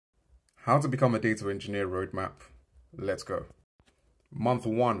How to become a data engineer roadmap. Let's go. Month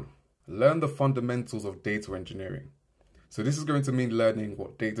 1, learn the fundamentals of data engineering. So this is going to mean learning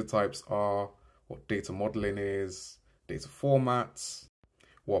what data types are, what data modeling is, data formats,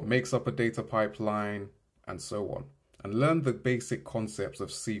 what makes up a data pipeline, and so on. And learn the basic concepts of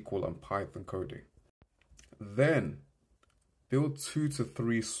SQL and Python coding. Then build 2 to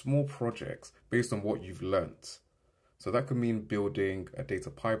 3 small projects based on what you've learnt. So that could mean building a data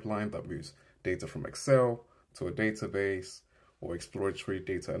pipeline that moves data from Excel to a database, or exploratory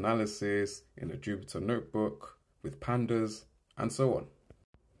data analysis in a Jupyter notebook with pandas, and so on.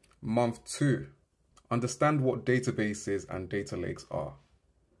 Month 2, understand what databases and data lakes are.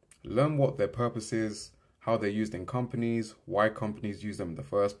 Learn what their purpose is, how they're used in companies, why companies use them in the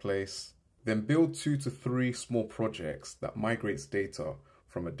first place. Then build 2 to 3 small projects that migrates data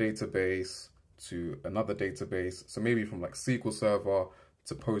from a database to another database. So maybe from like SQL Server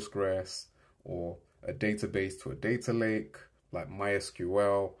to Postgres, or a database to a data lake like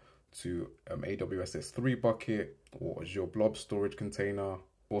MySQL to AWS S3 bucket or Azure Blob Storage Container,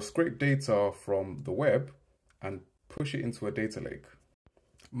 or scrape data from the web and push it into a data lake.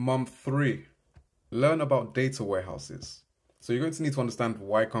 Month 3, learn about data warehouses. So you're going to need to understand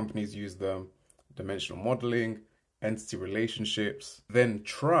why companies use them, dimensional modeling, entity relationships. Then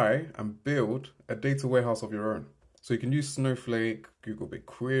try and build a data warehouse of your own. So you can use Snowflake, Google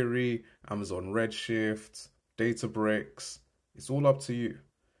BigQuery, Amazon Redshift, Databricks. It's all up to you.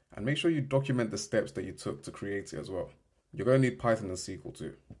 And make sure you document the steps that you took to create it as well. You're going to need Python and SQL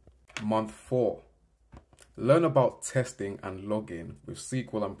too. Month 4, learn about testing and logging with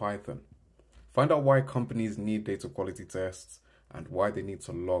SQL and Python. Find out why companies need data quality tests and why they need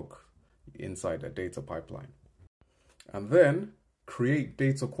to log inside a data pipeline. And then create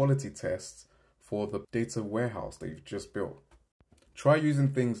data quality tests for the data warehouse that you've just built. Try using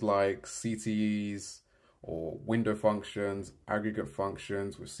things like CTEs or window functions, aggregate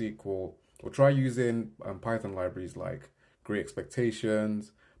functions with SQL, or try using Python libraries like Great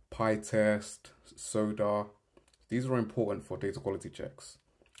Expectations, PyTest, Soda. These are important for data quality checks.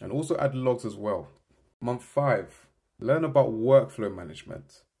 And also add logs as well. Month 5, learn about workflow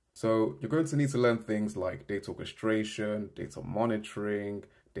management. So you're going to need to learn things like data orchestration, data monitoring,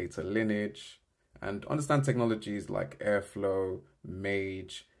 data lineage, and understand technologies like Airflow,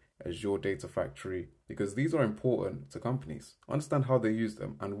 Mage, Azure Data Factory, because these are important to companies. Understand how they use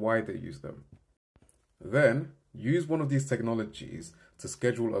them and why they use them. Then use one of these technologies to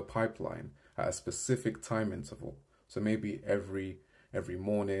schedule a pipeline at a specific time interval. So maybe every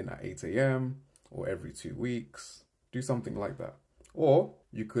morning at 8 a.m. or every 2 weeks. Do something like that. Or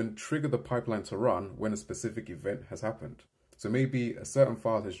you can trigger the pipeline to run when a specific event has happened. So maybe a certain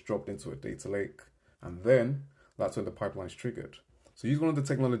file has dropped into a data lake, and then that's when the pipeline is triggered. So use one of the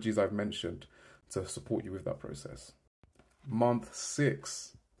technologies I've mentioned to support you with that process. Month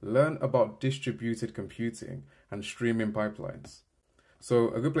 6, learn about distributed computing and streaming pipelines.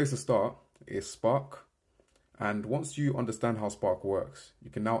 So a good place to start is Spark. And once you understand how Spark works, you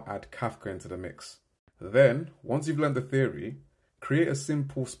can now add Kafka into the mix. Then, once you've learned the theory, create a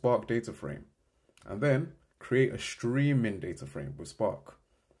simple Spark data frame. And then create a streaming data frame with Spark.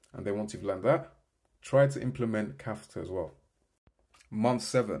 And then once you've learned that, try to implement Kafka as well. Month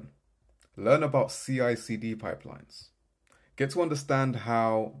 7, learn about CI/CD pipelines. Get to understand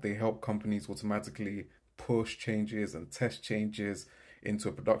how they help companies automatically push changes and test changes into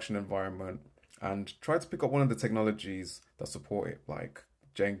a production environment, and try to pick up one of the technologies that support it, like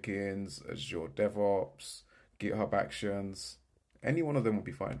Jenkins, Azure DevOps, GitHub Actions. Any one of them will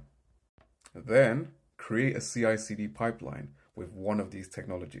be fine. Then create a CI/CD pipeline with one of these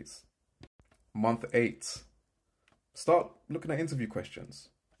technologies. Month 8, start looking at interview questions.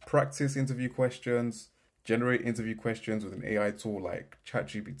 Practice interview questions, generate interview questions with an AI tool like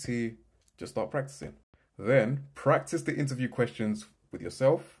ChatGPT. Just start practicing. Then practice the interview questions with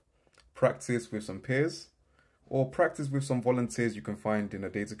yourself, practice with some peers, or practice with some volunteers you can find in a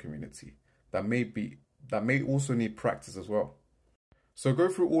data community that may also need practice as well. So go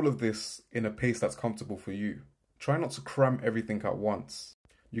through all of this in a pace that's comfortable for you. Try not to cram everything at once.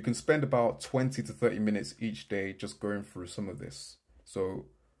 You can spend about 20 to 30 minutes each day just going through some of this. So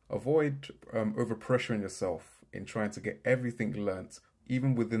avoid overpressuring yourself in trying to get everything learnt,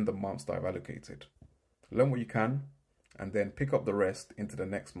 even within the months that I've allocated. Learn what you can, and then pick up the rest into the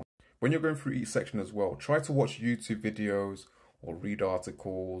next month. When you're going through each section as well, try to watch YouTube videos or read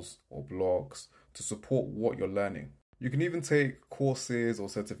articles or blogs to support what you're learning. You can even take courses or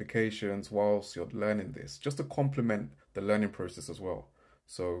certifications whilst you're learning this, just to complement the learning process as well.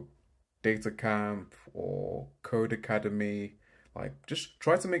 So Data Camp or Code Academy, Like, just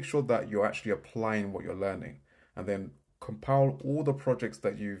try to make sure that you're actually applying what you're learning, and then compile all the projects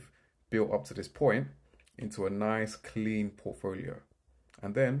that you've built up to this point into a nice, clean portfolio.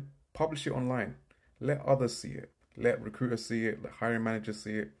 And then publish it online. Let others see it. Let recruiters see it, let hiring managers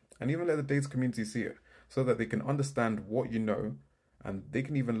see it, and even let the data community see it, so that they can understand what you know and they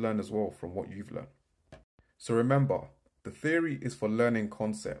can even learn as well from what you've learned. So remember, the theory is for learning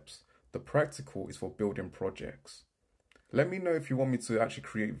concepts. The practical is for building projects. Let me know if you want me to actually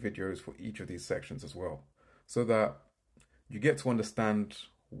create videos for each of these sections as well, so that you get to understand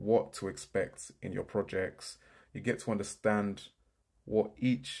what to expect in your projects. You get to understand what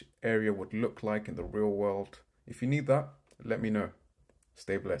each area would look like in the real world. If you need that, let me know.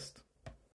 Stay blessed.